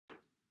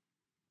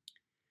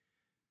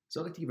So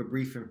I'd like to give a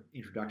brief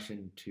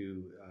introduction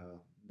to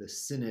the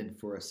Synod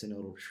for a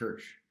Synodal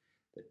Church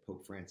that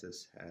Pope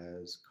Francis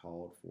has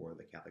called for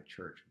the Catholic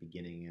Church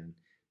beginning in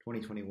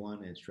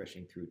 2021 and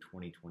stretching through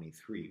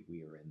 2023.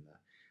 We are in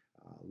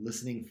the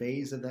listening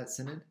phase of that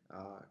Synod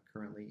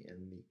currently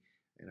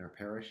in our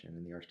parish and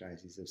in the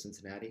Archdiocese of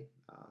Cincinnati.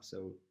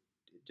 So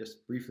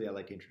just briefly, I'd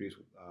like to introduce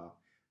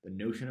the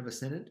notion of a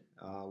Synod,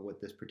 what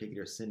this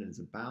particular Synod is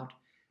about,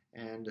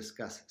 and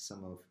discuss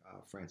some of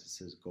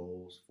Francis's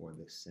goals for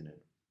this Synod.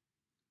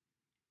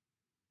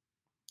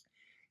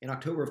 In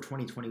October of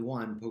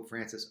 2021, Pope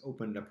Francis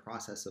opened a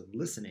process of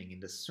listening and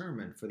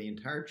discernment for the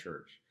entire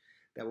Church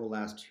that will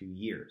last 2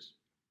 years,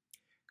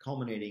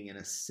 culminating in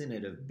a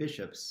Synod of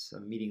Bishops, a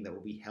meeting that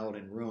will be held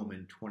in Rome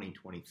in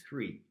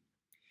 2023.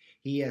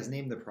 He has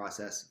named the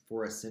process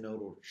for a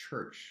Synodal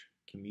Church: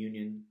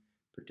 communion,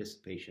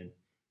 participation,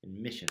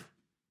 and mission.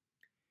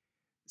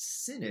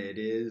 Synod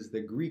is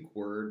the Greek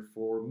word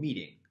for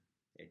meeting.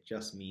 It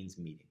just means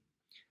meeting.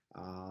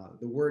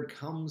 The word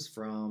comes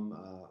from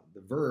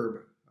the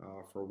verb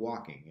for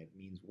walking. It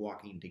means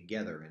walking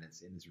together in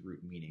its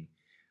root meaning.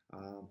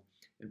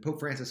 And Pope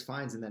Francis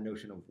finds in that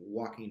notion of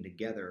walking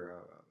together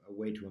a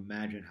way to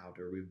imagine how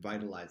to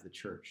revitalize the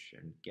Church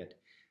and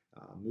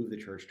move the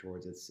Church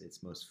towards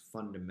its most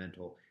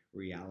fundamental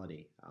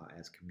reality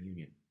as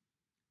communion.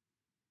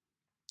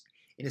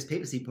 In his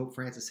papacy, Pope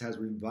Francis has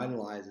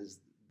revitalized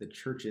the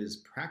Church's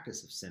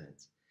practice of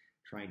synods,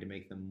 trying to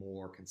make them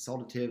more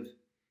consultative,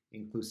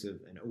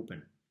 inclusive, and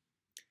open.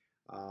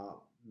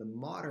 The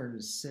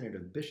modern Synod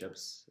of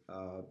Bishops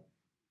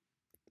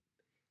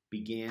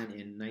began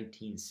in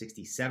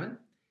 1967.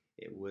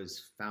 It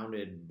was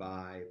founded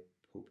by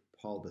Pope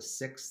Paul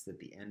VI at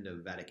the end of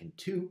Vatican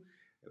II.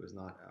 It was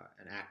not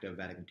an act of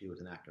Vatican II, it was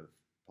an act of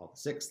Paul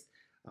VI.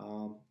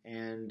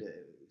 And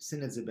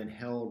synods have been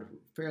held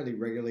fairly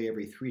regularly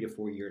every 3 to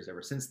 4 years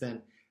ever since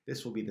then.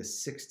 This will be the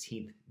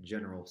 16th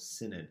General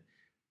Synod.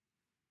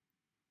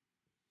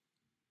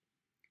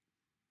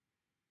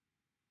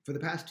 For the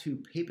past 2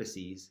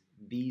 papacies,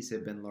 these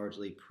have been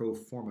largely pro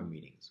forma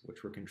meetings,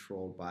 which were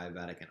controlled by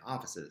Vatican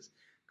offices.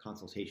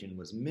 Consultation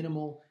was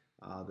minimal.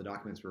 The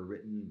documents were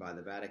written by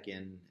the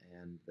Vatican,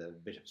 and the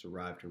bishops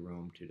arrived to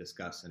Rome to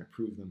discuss and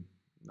approve them.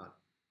 Not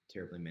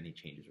terribly many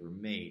changes were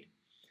made.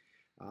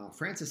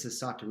 Francis has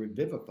sought to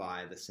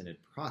revivify the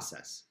Synod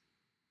process.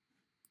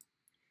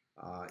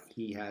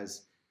 He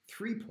has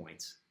 3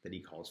 points that he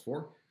calls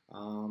for: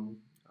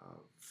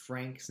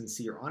 frank,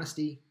 sincere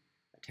honesty,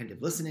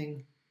 attentive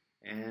listening,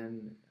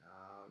 and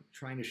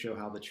trying to show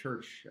how the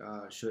Church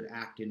should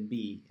act and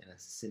be in a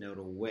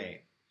synodal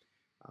way.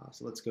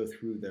 So let's go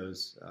through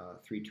those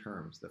 3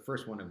 terms. The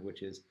first one of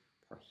which is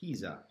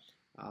parrhesia.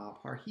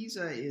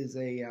 Parrhesia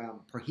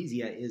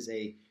is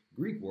a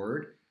Greek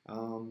word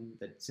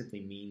that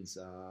simply means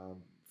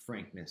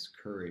frankness,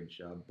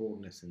 courage,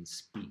 boldness in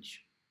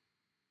speech.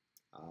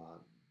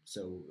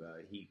 So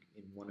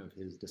in one of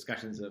his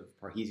discussions of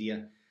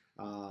parrhesia,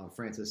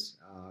 Francis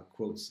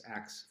quotes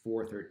Acts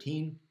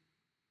 4:13.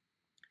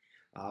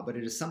 But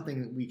it is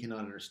something that we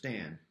cannot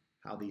understand,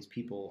 how these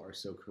people are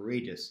so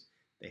courageous.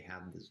 They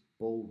have this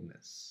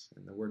boldness.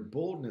 And the word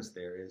boldness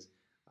there is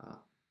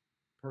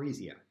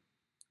parrhesia.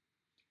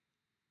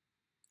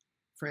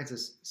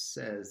 Francis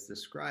says,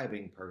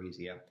 describing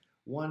parrhesia,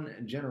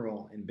 one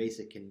general and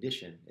basic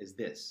condition is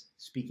this: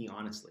 speaking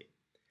honestly.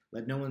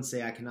 Let no one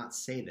say, I cannot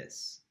say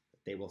this,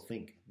 that they will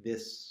think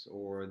this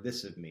or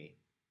this of me.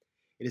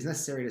 It is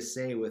necessary to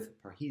say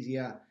with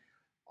parrhesia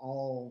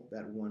all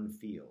that one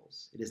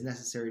feels. It is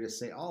necessary to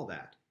say all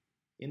that,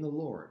 in the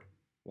Lord,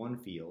 one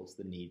feels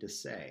the need to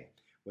say,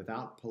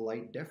 without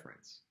polite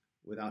deference,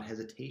 without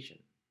hesitation.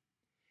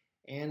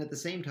 And at the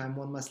same time,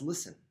 one must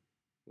listen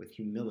with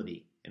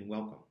humility and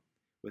welcome,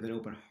 with an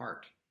open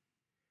heart,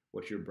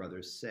 what your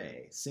brothers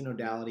say.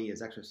 Synodality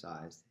is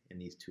exercised in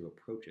these 2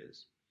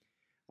 approaches.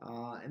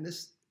 And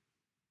this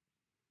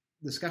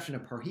discussion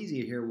of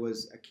parrhesia here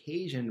was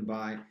occasioned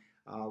by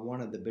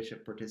one of the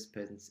bishop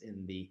participants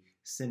in the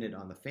Synod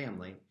on the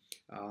Family,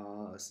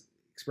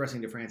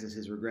 expressing to Francis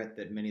his regret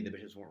that many of the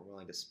bishops weren't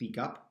willing to speak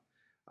up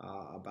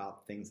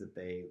about things that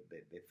they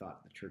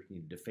thought the Church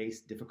needed to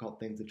face, difficult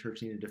things the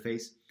Church needed to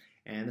face.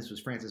 And this was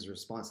Francis'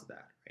 response to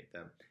that.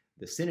 Right?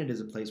 The Synod is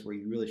a place where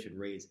you really should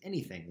raise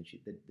anything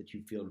that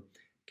you feel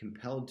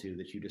compelled to,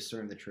 that you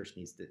discern the Church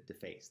needs to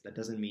face. That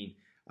doesn't mean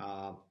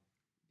the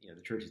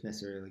Church is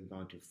necessarily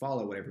going to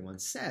follow what everyone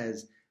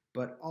says,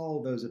 but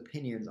all those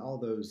opinions, all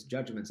those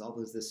judgments, all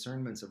those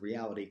discernments of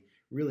reality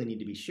really need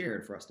to be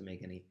shared for us to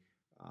make any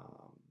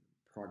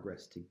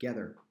progress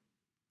together.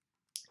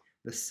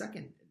 The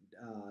second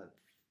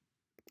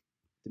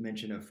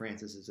dimension of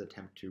Francis's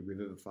attempt to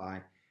revivify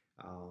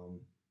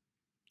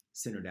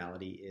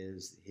synodality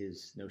is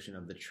his notion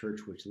of the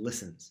Church which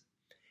listens.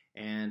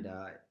 And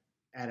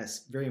at a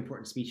very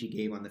important speech he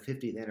gave on the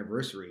 50th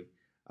anniversary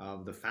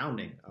of the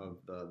founding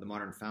of the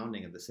modern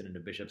founding of the Synod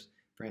of Bishops,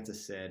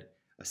 Francis said,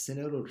 "A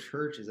synodal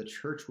church is a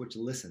church which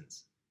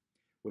listens,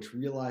 which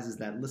realizes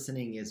that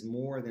listening is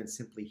more than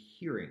simply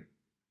hearing.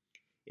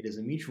 It is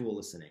a mutual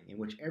listening in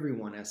which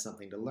everyone has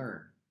something to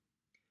learn.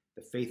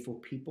 the faithful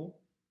people,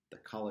 the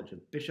College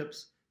of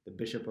Bishops, the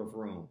Bishop of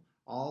Rome,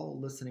 all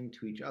listening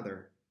to each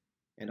other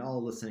and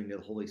all listening to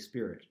the Holy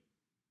Spirit,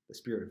 the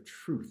Spirit of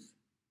truth,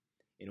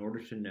 in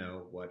order to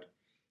know what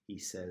he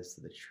says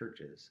to the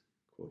churches,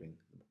 quoting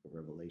the book of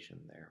Revelation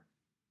there.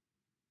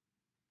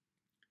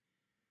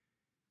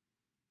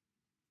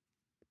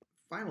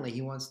 Finally,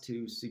 he wants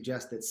to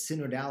suggest that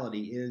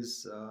synodality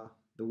is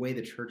the way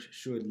the church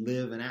should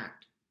live and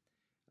act.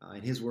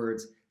 In his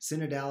words,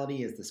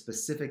 synodality is the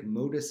specific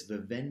modus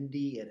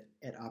vivendi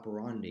et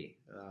operandi,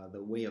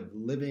 the way of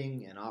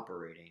living and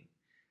operating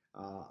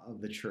of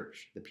the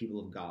church, the people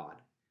of God,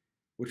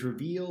 which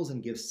reveals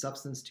and gives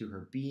substance to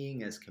her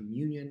being as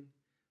communion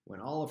when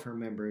all of her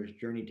members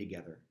journey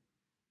together,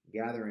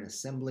 gather in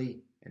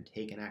assembly, and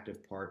take an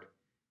active part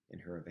in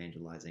her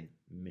evangelizing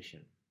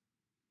mission.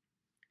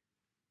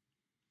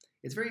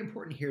 It's very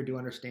important here to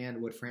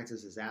understand what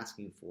Francis is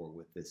asking for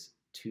with this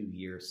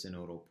 2-year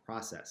synodal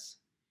process.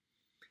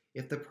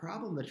 If the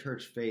problem the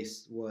church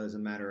faced was a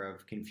matter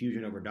of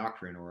confusion over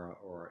doctrine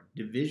or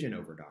division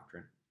over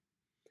doctrine,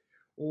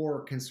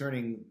 or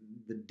concerning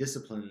the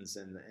disciplines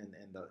and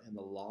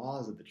the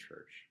laws of the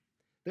church,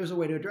 there's a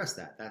way to address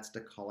that. That's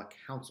to call a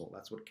council.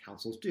 That's what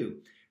councils do.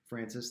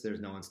 Francis, there's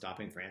no one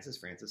stopping Francis.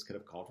 Francis could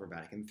have called for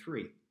Vatican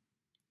III.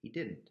 He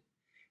didn't.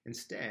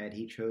 Instead,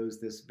 he chose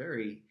this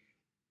very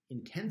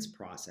intense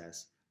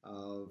process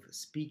of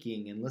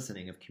speaking and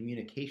listening, of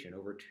communication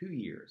over 2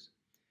 years,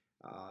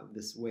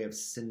 this way of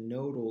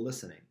synodal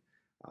listening.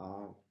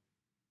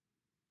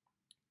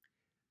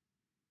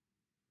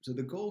 So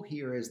the goal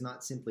here is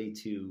not simply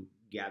to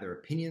gather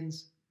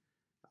opinions.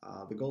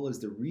 The goal is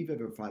to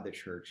revivify the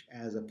church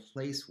as a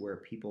place where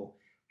people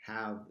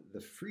have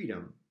the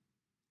freedom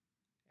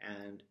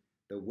and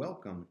the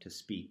welcome to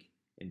speak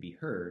and be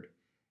heard.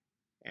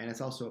 And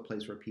it's also a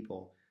place where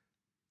people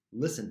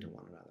listen to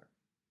one another.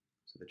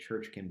 So the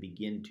church can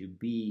begin to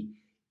be,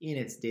 in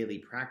its daily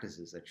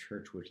practices, a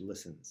church which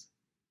listens.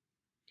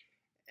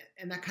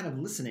 And that kind of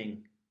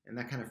listening and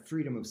that kind of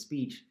freedom of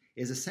speech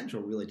is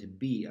essential, really, to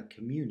be a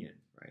communion,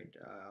 right?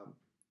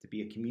 To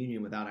be a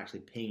communion without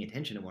actually paying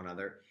attention to one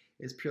another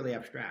is purely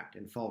abstract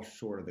and falls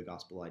short of the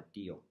gospel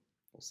ideal.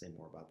 We'll say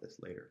more about this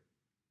later.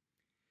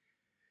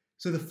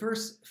 So the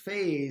first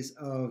phase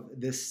of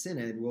this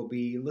synod will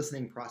be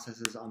listening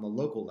processes on the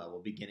local level,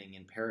 beginning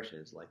in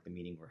parishes like the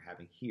meeting we're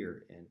having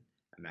here in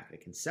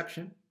Immaculate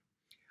Conception.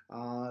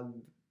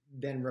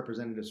 Then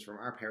representatives from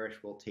our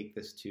parish will take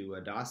this to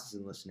a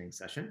diocesan listening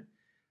session,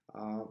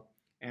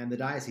 and the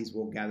diocese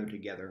will gather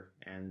together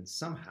and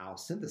somehow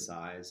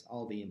synthesize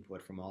all the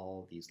input from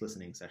all of these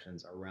listening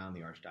sessions around the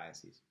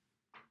archdiocese.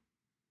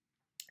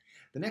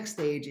 The next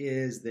stage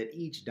is that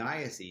each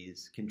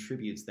diocese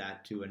contributes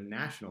that to a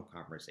national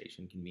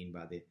conversation convened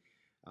by the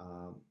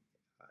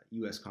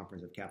U.S.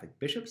 Conference of Catholic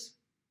Bishops.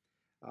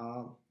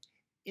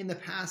 In the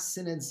past,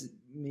 synods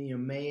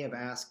may have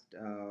asked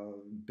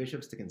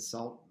bishops to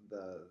consult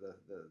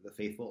the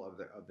faithful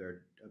of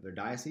their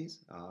diocese.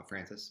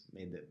 Francis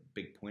made the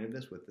big point of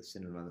this with the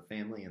Synod on the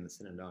Family and the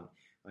Synod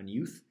on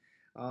Youth.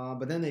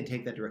 But then they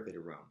take that directly to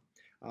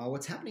Rome.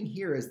 What's happening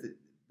here is that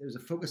there's a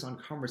focus on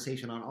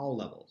conversation on all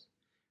levels,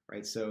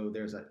 right? So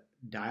there's a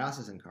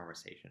diocesan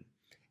conversation.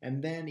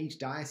 And then each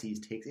diocese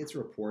takes its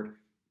report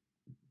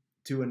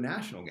to a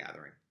national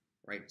gathering,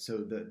 right? So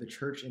the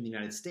church in the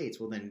United States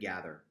will then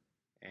gather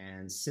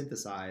and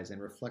synthesize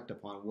and reflect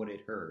upon what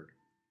it heard.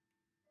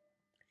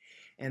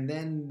 And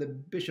then the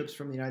bishops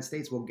from the United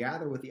States will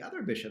gather with the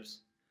other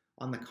bishops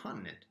on the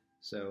continent.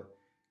 So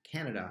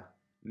Canada,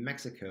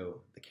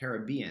 Mexico, the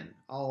Caribbean,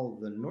 all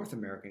the North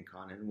American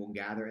continent will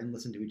gather and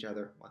listen to each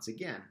other once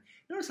again.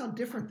 Notice how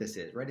different this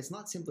is, right? It's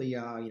not simply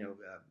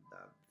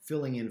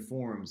filling in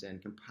forms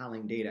and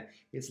compiling data.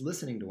 It's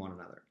listening to one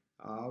another.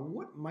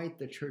 What might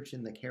the church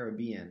in the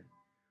Caribbean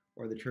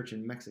or the church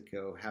in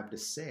Mexico have to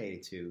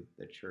say to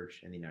the church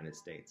in the United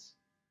States?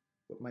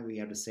 What might we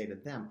have to say to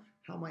them?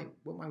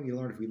 What might we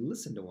learn if we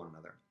listen to one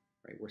another?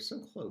 Right? We're so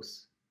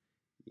close,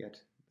 yet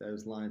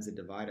those lines that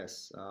divide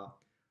us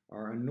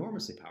are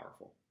enormously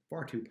powerful,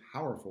 far too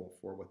powerful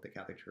for what the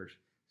Catholic Church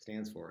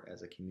stands for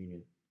as a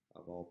communion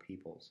of all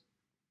peoples.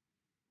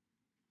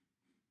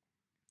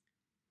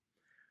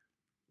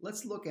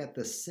 Let's look at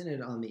the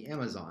Synod on the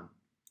Amazon,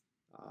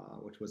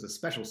 which was a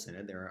special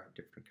synod. There are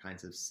different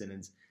kinds of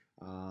synods,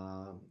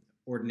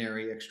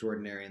 ordinary,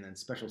 extraordinary, and then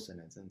special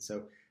synods. And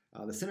so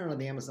the Synod on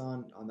the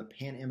Amazon, on the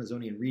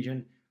Pan-Amazonian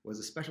region, was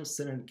a special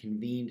synod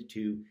convened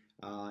to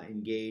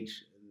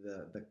engage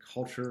the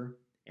culture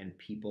and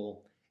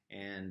people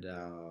and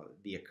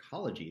the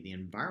ecology, the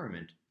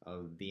environment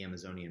of the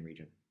Amazonian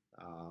region.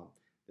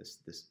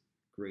 This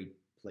great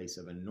place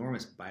of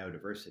enormous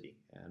biodiversity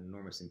and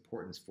enormous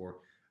importance for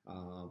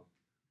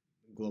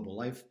global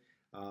life,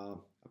 a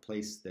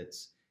place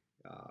that's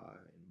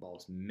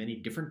involves many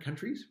different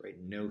countries, right?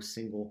 No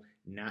single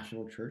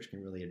national church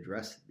can really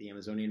address the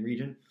Amazonian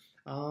region,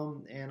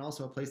 and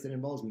also a place that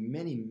involves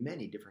many,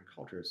 many different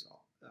cultures,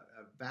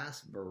 a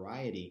vast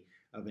variety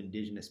of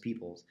indigenous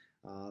peoples,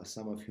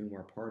 some of whom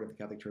are part of the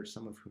Catholic Church,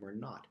 some of whom are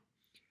not.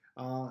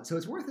 So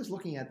it's worth us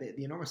looking at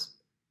the enormous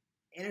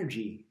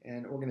energy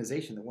and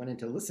organization that went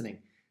into listening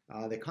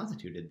that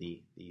constituted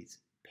these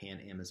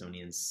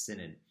Pan-Amazonian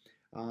Synod.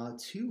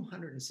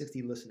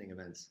 260 listening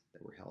events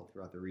that were held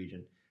throughout the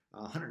region.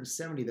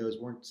 170 of those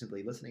weren't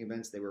simply listening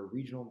events, they were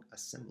regional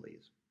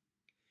assemblies.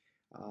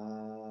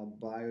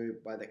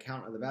 By the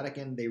count of the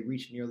Vatican, they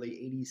reached nearly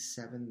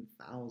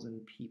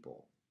 87,000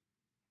 people.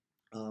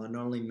 Not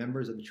only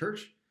members of the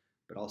church,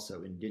 but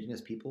also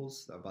indigenous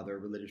peoples of other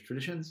religious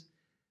traditions,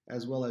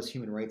 as well as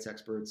human rights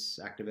experts,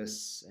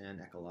 activists,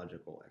 and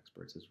ecological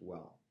experts as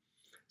well.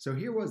 So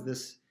here was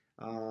this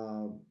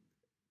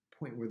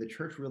point where the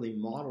church really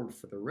modeled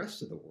for the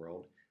rest of the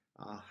world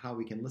how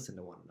we can listen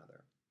to one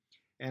another.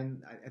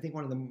 And I think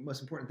one of the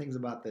most important things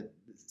about the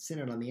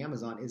Synod on the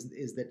Amazon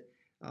is that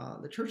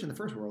the church in the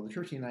first world, the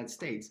church in the United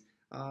States,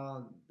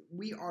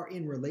 we are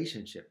in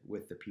relationship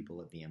with the people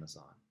of the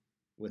Amazon,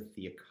 with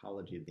the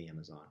ecology of the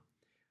Amazon.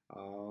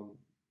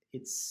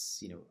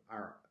 It's,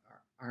 our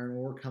iron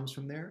ore comes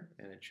from there,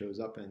 and it shows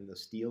up in the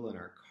steel in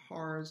our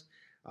cars.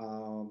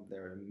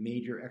 They're a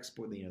major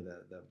export.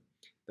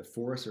 The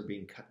forests are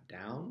being cut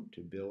down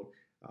to build,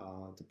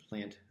 to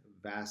plant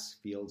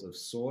vast fields of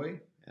soy,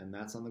 and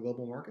that's on the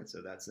global market.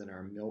 So that's in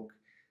our milk,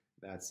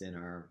 that's in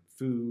our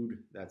food,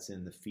 that's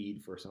in the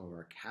feed for some of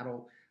our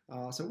cattle.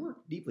 So we're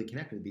deeply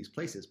connected to these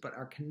places, but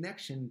our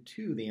connection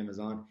to the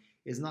Amazon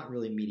is not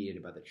really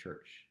mediated by the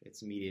church.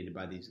 It's mediated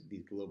by these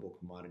global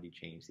commodity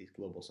chains, these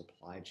global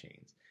supply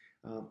chains.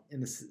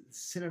 And the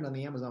Synod on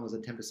the Amazon was an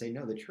attempt to say,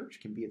 no, the church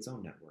can be its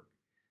own network.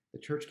 The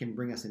church can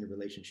bring us into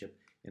relationship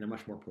in a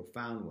much more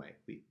profound way.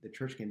 The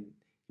church can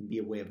be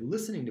a way of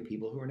listening to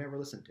people who are never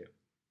listened to.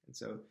 And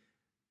so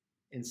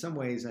in some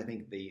ways, I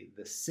think the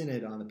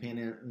Synod on the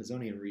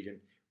Pan-Amazonian region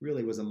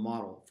really was a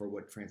model for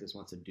what Francis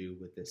wants to do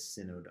with this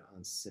Synod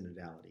on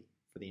synodality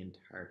for the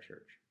entire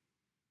church.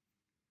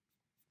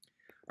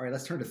 All right,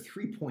 let's turn to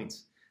 3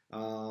 points.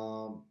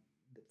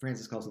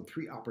 Francis calls them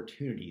 3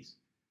 opportunities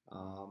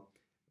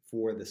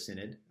for the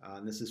Synod.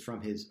 And this is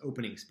from his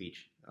opening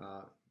speech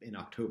in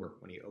October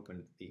when he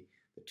opened the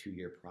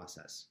 2-year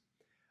process.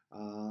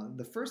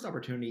 The first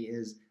opportunity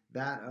is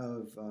that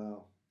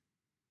of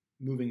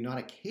moving not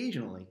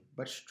occasionally,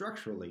 but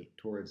structurally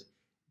towards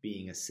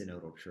being a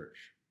synodal church,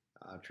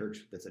 a church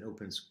that's an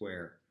open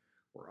square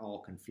where all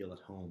can feel at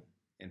home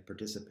and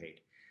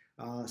participate.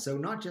 So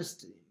not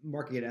just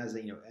marking it as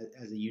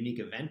a unique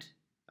event,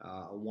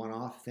 a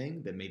one-off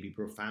thing that may be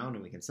profound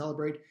and we can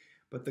celebrate,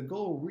 but the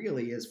goal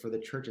really is for the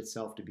church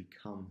itself to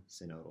become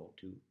synodal,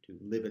 to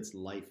live its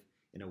life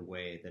in a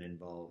way that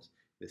involves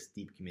this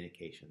deep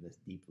communication, this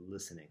deep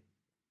listening.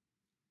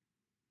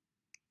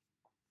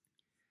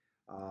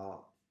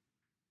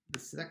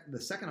 The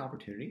second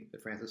opportunity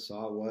that Francis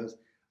saw was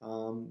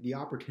the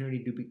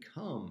opportunity to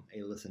become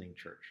a listening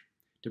church,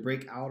 to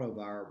break out of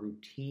our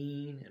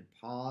routine and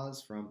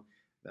pause from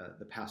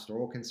the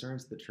pastoral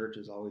concerns the church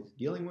is always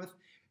dealing with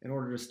in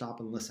order to stop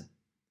and listen,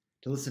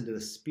 to listen to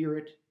the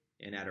Spirit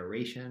in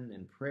adoration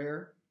and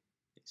prayer.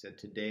 He said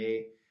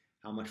today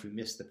how much we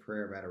miss the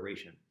prayer of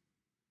adoration.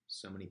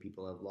 So many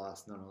people have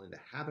lost not only the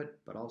habit,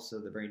 but also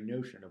the very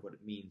notion of what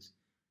it means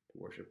to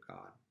worship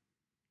God.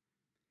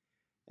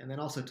 And then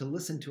also to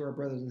listen to our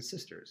brothers and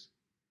sisters,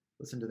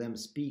 listen to them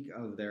speak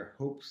of their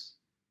hopes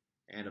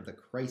and of the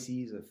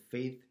crises of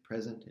faith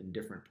present in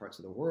different parts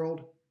of the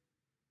world,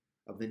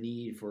 of the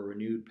need for a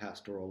renewed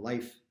pastoral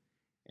life,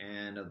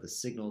 and of the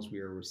signals we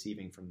are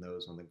receiving from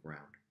those on the ground.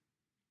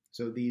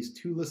 So these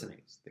 2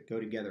 listenings that go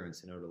together in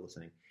synodal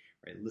listening,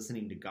 right?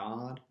 Listening to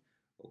God,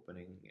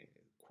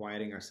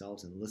 quieting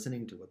ourselves and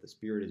listening to what the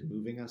Spirit is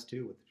moving us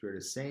to, what the Spirit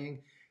is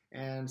saying,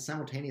 and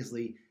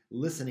simultaneously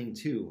listening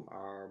to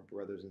our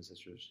brothers and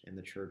sisters in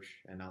the church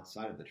and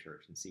outside of the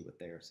church and see what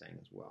they are saying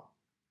as well.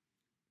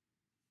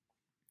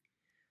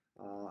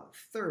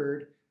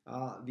 Third,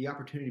 the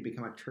opportunity to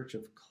become a church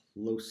of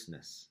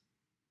closeness.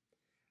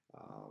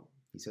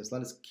 He says,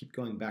 let us keep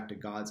going back to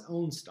God's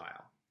own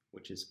style,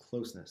 which is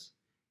closeness,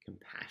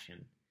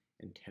 compassion,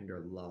 and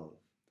tender love.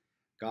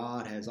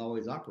 God has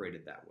always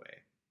operated that way.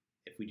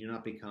 If we do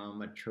not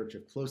become a church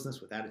of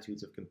closeness with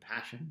attitudes of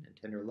compassion and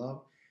tender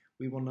love,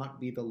 we will not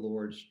be the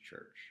Lord's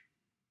church.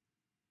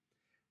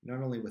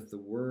 Not only with the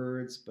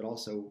words, but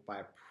also by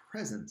a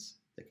presence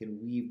that can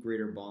weave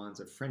greater bonds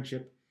of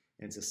friendship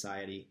and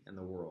society and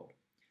the world.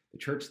 The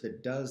church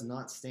that does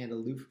not stand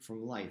aloof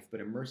from life, but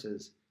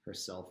immerses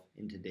herself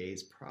in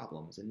today's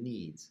problems and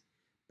needs,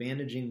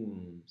 bandaging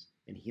wounds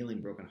and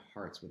healing broken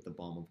hearts with the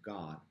balm of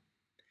God.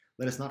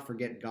 Let us not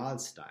forget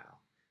God's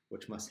style,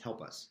 which must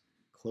help us: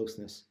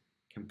 closeness,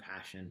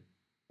 compassion,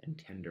 and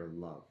tender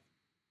love.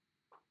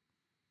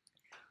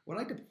 What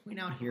I'd like to point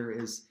out here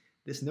is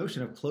this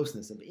notion of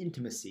closeness, of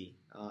intimacy,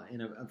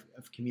 and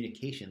of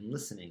communication,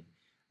 listening,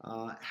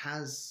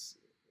 has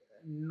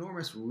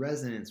enormous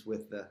resonance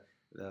with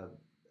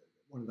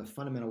one of the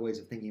fundamental ways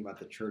of thinking about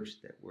the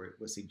church that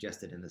was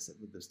suggested in this,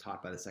 was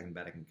taught by the Second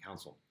Vatican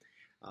Council.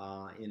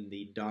 In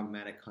the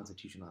dogmatic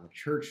constitution on the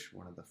church,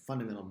 one of the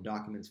fundamental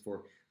documents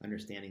for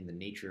understanding the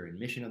nature and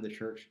mission of the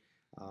church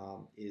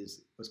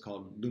was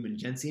called Lumen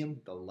Gentium,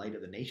 the light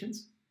of the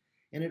nations.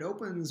 And it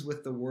opens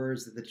with the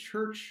words that the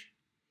church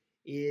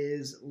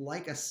is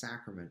like a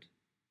sacrament,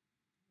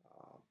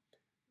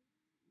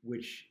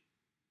 which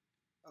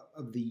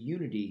of the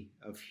unity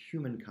of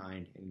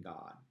humankind and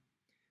God.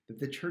 That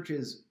the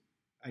church's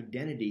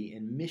identity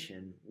and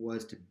mission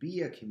was to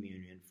be a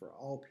communion for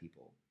all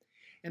people.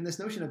 And this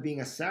notion of being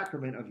a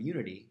sacrament of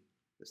unity,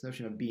 this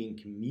notion of being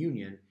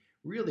communion,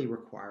 really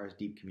requires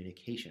deep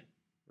communication,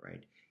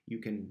 right? We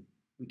can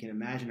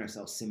imagine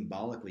ourselves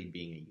symbolically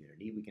being a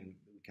unity. We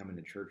come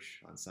into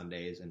church on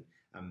Sundays and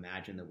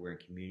imagine that we're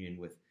in communion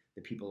with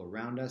the people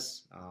around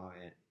us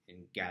and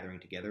gathering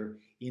together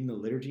in the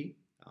liturgy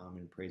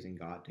and praising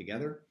God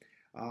together.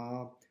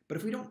 But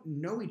if we don't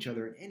know each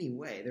other in any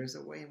way, there's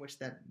a way in which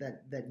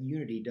that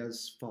unity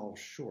does fall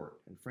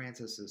short. And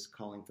Francis is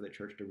calling for the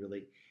church to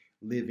really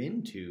live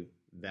into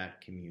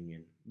that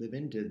communion, live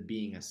into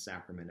being a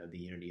sacrament of the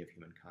unity of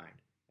humankind.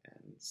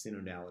 And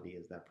synodality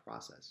is that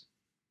process.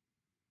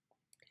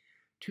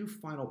 Two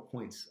final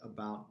points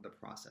about the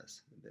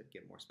process that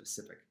get more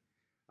specific.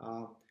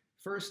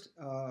 First,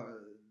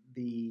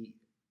 the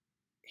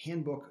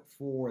handbook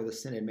for the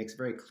Synod makes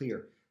very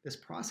clear this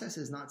process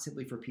is not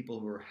simply for people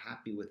who are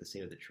happy with the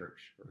state of the church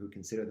or who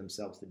consider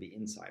themselves to be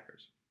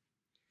insiders.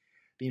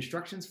 The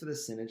instructions for the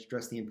Synod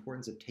stress the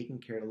importance of taking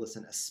care to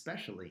listen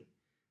especially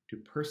to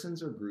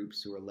persons or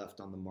groups who are left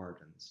on the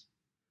margins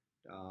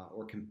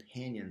or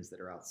companions that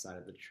are outside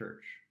of the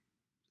church.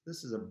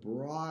 This is a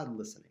broad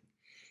listening.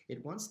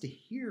 It wants to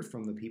hear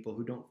from the people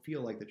who don't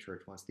feel like the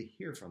church wants to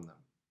hear from them.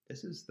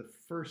 This is the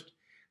first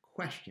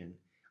question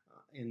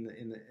in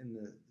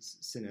the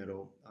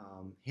synodal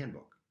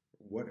handbook.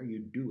 What are you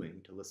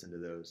doing to listen to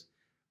those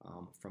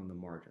from the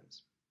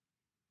margins?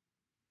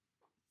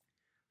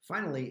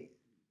 Finally,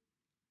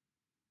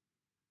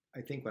 I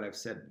think what I've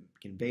said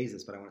conveys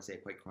this, but I want to say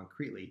it quite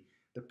concretely.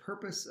 The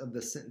purpose of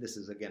the Synod, this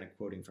is again a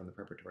quoting from the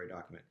preparatory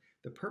document,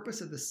 the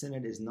purpose of the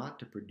Synod is not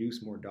to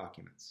produce more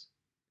documents.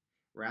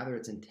 Rather,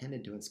 it's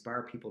intended to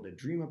inspire people to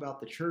dream about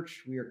the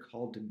church we are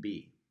called to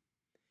be,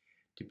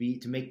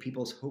 to make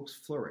people's hopes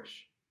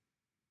flourish,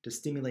 to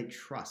stimulate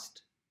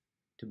trust,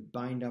 to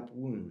bind up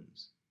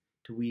wounds,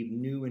 to weave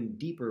new and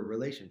deeper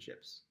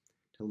relationships,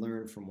 to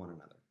learn from one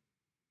another.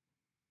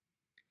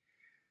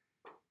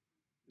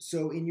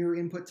 So in your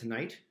input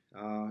tonight,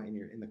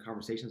 in the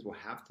conversations we'll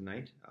have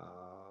tonight,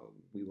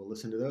 we will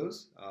listen to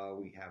those.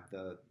 We have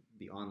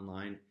the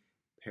online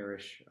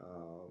parish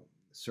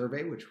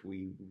survey, which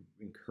we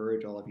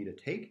encourage all of you to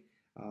take.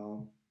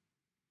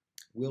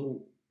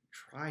 We'll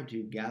try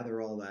to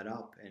gather all that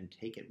up and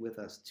take it with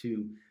us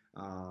to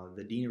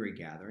the deanery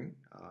gathering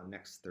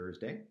next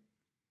Thursday.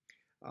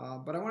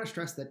 But I want to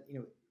stress that,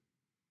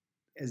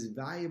 as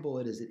valuable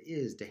as it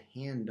is to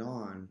hand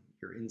on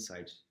your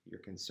insights,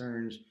 your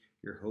concerns,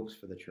 your hopes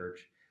for the church,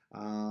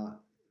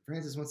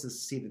 Francis wants us to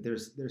see that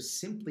there's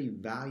simply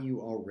value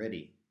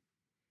already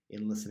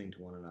in listening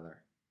to one another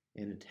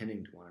and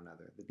attending to one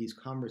another, that these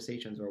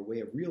conversations are a way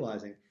of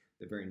realizing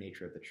the very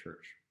nature of the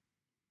church.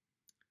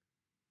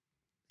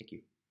 Thank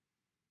you.